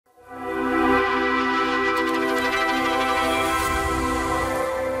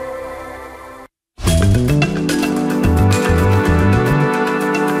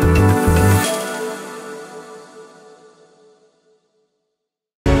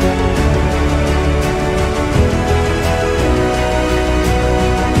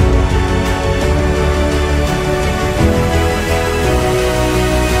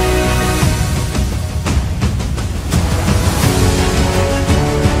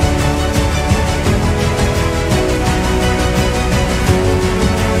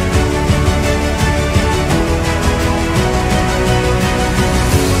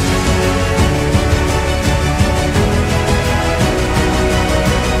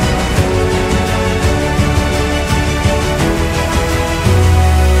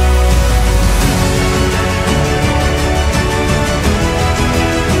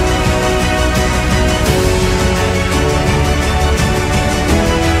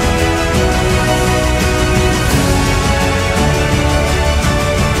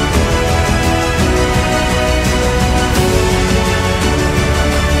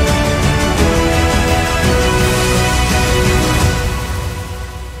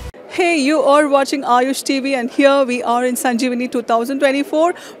Hey, you are watching Ayush TV, and here we are in Sanjeevani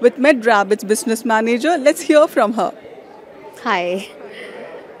 2024 with MedRabbit's business manager. Let's hear from her. Hi.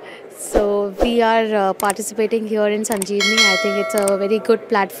 So we are participating here in Sanjeevani. I think it's a very good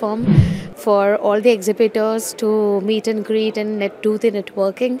platform for all the exhibitors to meet and greet and do the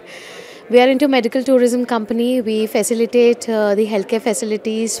networking. We are into medical tourism company. We facilitate the healthcare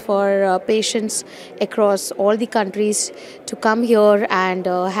facilities for patients across all the countries to come here and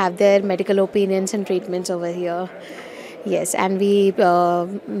have their medical opinions and treatments over here. Yes, and we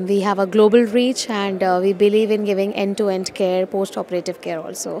have a global reach, and we believe in giving end-to-end care, post-operative care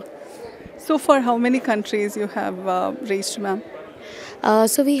also. So far, how many countries you have reached, ma'am?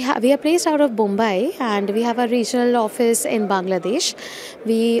 So we are placed out of Mumbai, and we have a regional office in Bangladesh.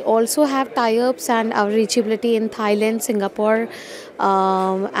 We also have tie-ups and our reachability in Thailand, Singapore,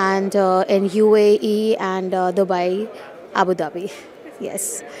 and in UAE and Dubai, Abu Dhabi.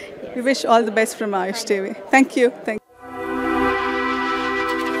 Yes. We wish all the best from Ayush TV. Thank you.